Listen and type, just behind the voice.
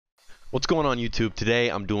What's going on YouTube? Today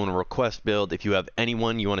I'm doing a request build. If you have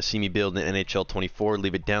anyone you want to see me build in NHL 24,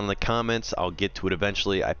 leave it down in the comments. I'll get to it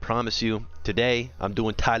eventually, I promise you. Today I'm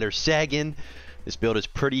doing Tyler Seguin. This build is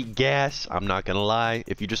pretty gas, I'm not gonna lie.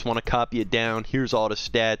 If you just want to copy it down, here's all the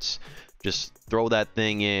stats. Just throw that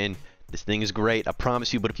thing in. This thing is great, I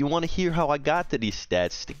promise you. But if you want to hear how I got to these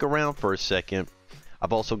stats, stick around for a second.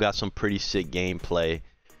 I've also got some pretty sick gameplay.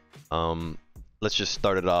 Let's just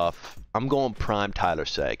start it off. I'm going prime Tyler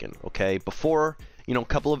Seguin, okay? Before, you know, a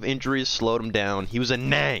couple of injuries slowed him down. He was a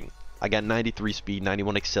nang. I got 93 speed,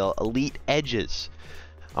 91 excel, elite edges.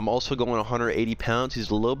 I'm also going 180 pounds. He's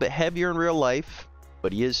a little bit heavier in real life,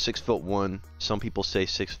 but he is 6'1". Some people say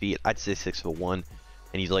 6 feet. I'd say 6'1", and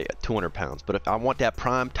he's like 200 pounds. But if I want that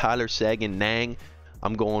prime Tyler Seguin nang,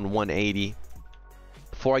 I'm going 180.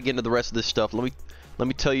 Before I get into the rest of this stuff, let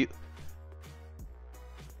me tell you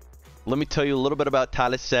a little bit about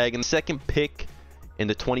Tyler Seguin. Second pick in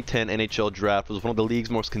the 2010 NHL draft, was one of the league's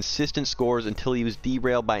most consistent scorers until he was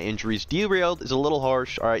derailed by injuries. Derailed is a little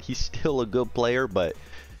harsh. All right, he's still a good player, but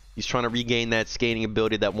he's trying to regain that skating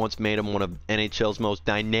ability that once made him one of NHL's most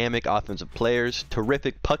dynamic offensive players.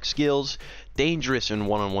 Terrific puck skills, dangerous in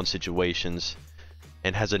one-on-one situations,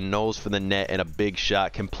 and has a nose for the net and a big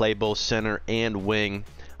shot. Can play both center and wing.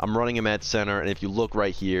 I'm running him at center, and if you look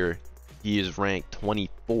right here, he is ranked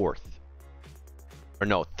 24th. Or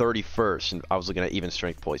no, 31st, and I was looking at even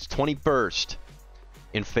strength points. 21st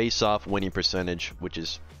in face-off winning percentage, which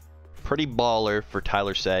is pretty baller for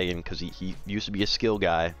Tyler Seguin because he used to be a skill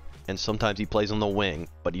guy, and sometimes he plays on the wing,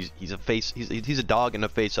 but he's a dog in a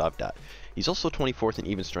face-off dot. He's also 24th in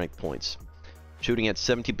even strength points, shooting at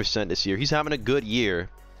 70% this year. He's having a good year.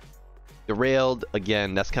 Derailed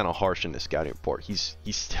again, that's kind of harsh in the scouting report. He's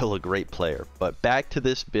still a great player. But back to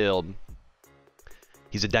this build,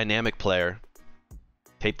 he's a dynamic player.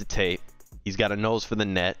 Tape to tape. He's got a nose for the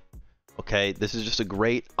net. Okay, this is just a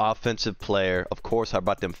great offensive player. Of course, I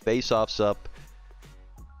brought them face-offs up.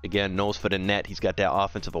 Again, nose for the net. He's got that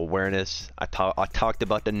offensive awareness. I talked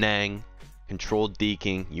about the nang, controlled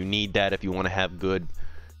deking. You need that if you want to have good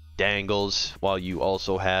dangles while you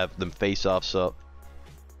also have them face-offs up.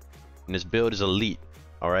 And this build is elite.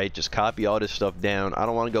 All right, just copy all this stuff down. I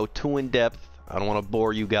don't want to go too in depth. I don't want to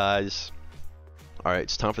bore you guys. All right,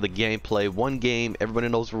 it's time for the gameplay. One game, everybody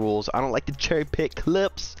knows the rules. I don't like to cherry pick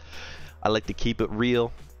clips. I like to keep it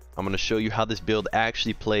real. I'm going to show you how this build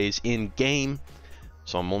actually plays in game.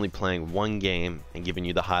 So I'm only playing one game and giving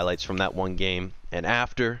you the highlights from that one game. And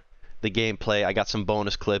after the gameplay, I got some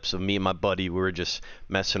bonus clips of me and my buddy. We were just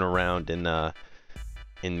messing around in the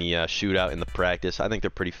shootout in the practice. I think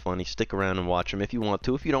they're pretty funny. Stick around and watch them if you want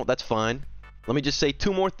to. If you don't, that's fine. Let me just say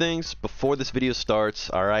two more things before this video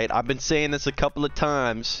starts. Alright, I've been saying this a couple of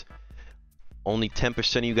times. Only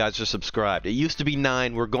 10% of you guys are subscribed. It used to be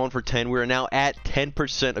 9, we're going for 10. We're now at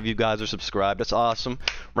 10% of you guys are subscribed. That's awesome.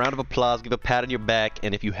 Round of applause, give a pat on your back,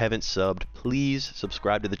 and if you haven't subbed, please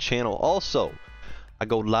subscribe to the channel. Also, I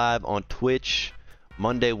go live on Twitch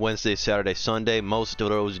Monday, Wednesday, Saturday, Sunday. Most of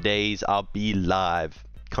those days I'll be live.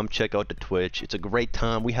 Come check out the Twitch. It's a great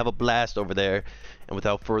time. We have a blast over there. And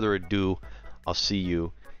without further ado, I'll see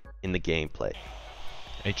you in the gameplay.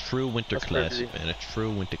 A true winter classic, man. A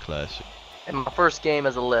true winter classic. And my first game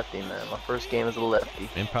as a lefty, man. My first game as a lefty.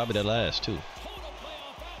 And probably the last, too.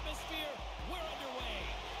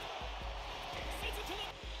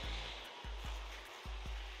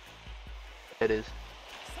 It is.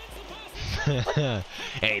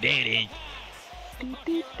 Hey, Danny.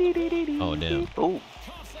 Oh, damn. Oh.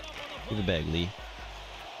 Give it back, Lee.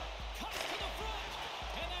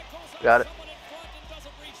 Got it.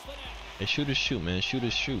 Hey, shoot or shoot, man. Shoot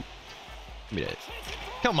or shoot. Give me that.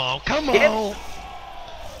 Come on, come on.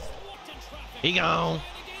 He gone.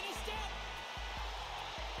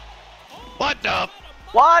 What the?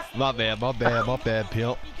 What? My bad,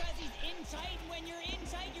 pimp.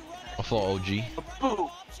 I thought OG.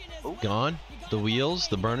 Ooh. Gone? The wheels?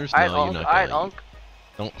 The burners? Alright, No, you're not alright, gonna. Unk.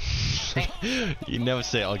 Don't. You never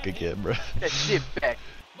say Unk again, bro. That shit back.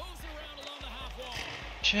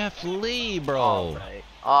 Jeff Lee, bro. Alright.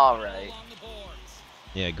 Alright.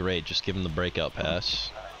 Yeah, great. Just give him the breakout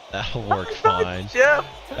pass. That'll work fine. Jeff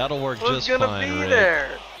That'll work just gonna fine, be Rick. there.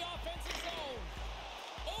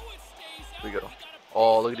 Here we go.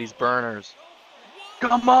 Oh, look at these burners.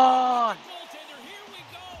 Come on!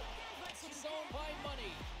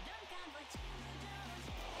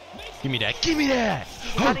 Give me that. Give me that.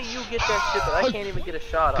 How do you get that shit, but I can't even get a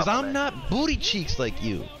shot off? Because I'm not booty cheeks like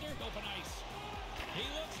you.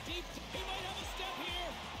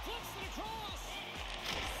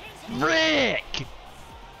 Rick!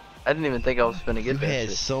 I didn't even think I was finna get You that had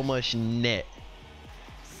shit. so much net.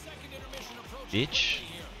 bitch.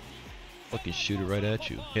 Fucking shoot it right at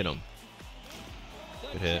you. Hit him.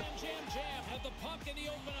 Good hit.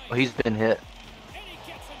 Oh, he's been hit.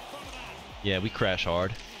 Yeah, we crash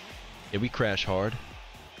hard. Yeah, we crash hard.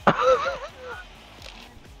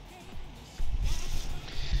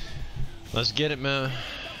 Let's get it, man.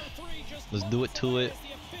 Let's do it to it.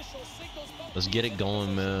 Let's get it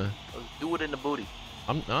going, man. Let's do it in the booty.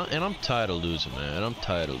 I'm tired of losing, man. I'm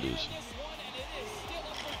tired of losing.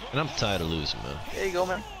 And I'm tired of losing, man. There you go,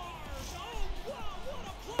 man.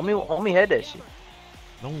 Homie had that shit.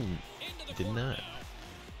 No, did not.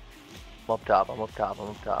 I'm up top. I'm up top. I'm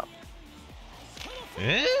up top.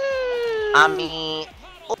 Eh? I mean,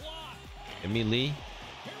 Give me Lee.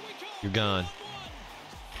 You're gone.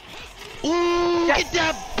 Ooh, yes! get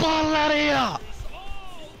that ball out of here!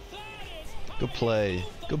 Good play.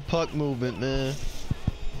 Good puck movement, man.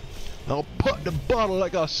 I'll put the bottle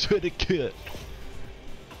like I said it could.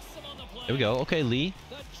 There we go. Okay, Lee.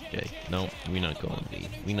 Okay, no, we're not going Lee.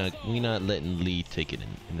 We not letting Lee take it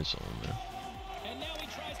in the zone, man.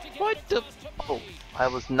 What the? oh, I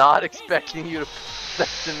was not expecting you to that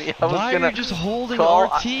to me. I was Why gonna are you just holding call,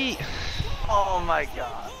 RT? oh my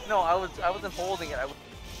god. No, I wasn't holding it.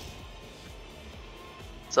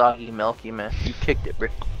 Soggy, milky, man. You kicked it, bro.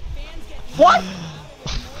 What?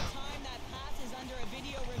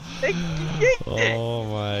 They kicked it. Oh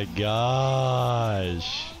my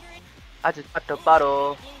gosh. I just got the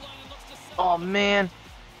bottle. Oh man.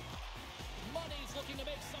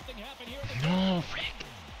 No, Rick.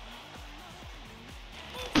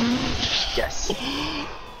 Yes.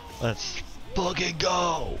 Let's fucking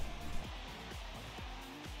go.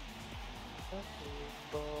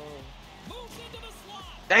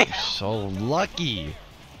 Dang. So lucky.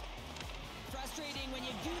 Frustrating when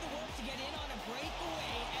you do the work to get in on a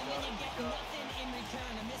breakaway and then you get nothing in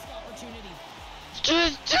return, a missed opportunity.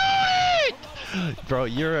 Just do it! Bro,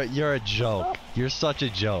 you're a joke. You're such a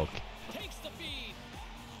joke. Takes the feed.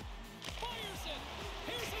 Fires it.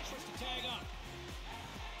 Here's Hitchers to tag up.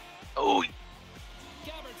 Oh.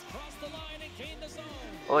 Gabbert's crossed the line and gained the zone.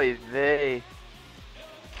 Oy vey.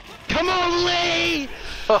 Come on, Lee!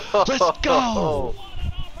 Let's go!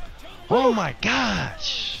 Oh my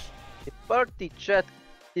gosh! The party chat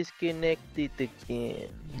disconnected again.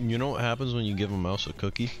 You know what happens when you give a mouse a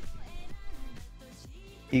cookie?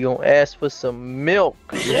 He gonna ask for some milk.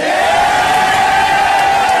 Yeah!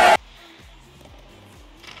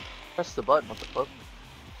 Press the button, what the fuck?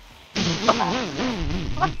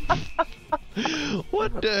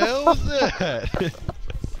 What the hell was that?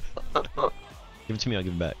 Give it to me, I'll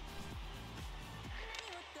give it back.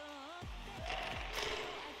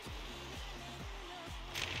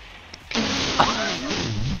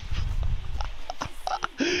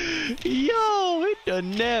 Yo, hit the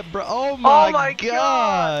net, bro. Oh my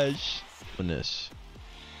gosh. Goodness.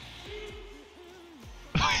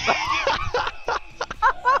 What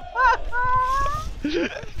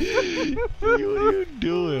are you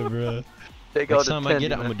doing, bro? Take Next time I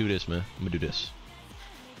get it, I'm gonna do this, man. I'm gonna do this.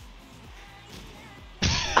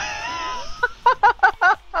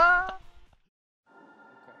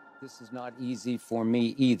 This is not easy for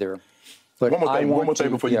me either. But one more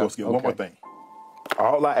thing before you go, Skip. One more thing.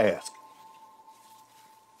 All I ask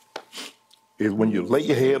is when you lay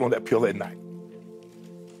your head on that pillow at night,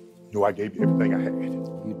 I gave you everything I had.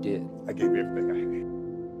 You did. I gave you everything I had.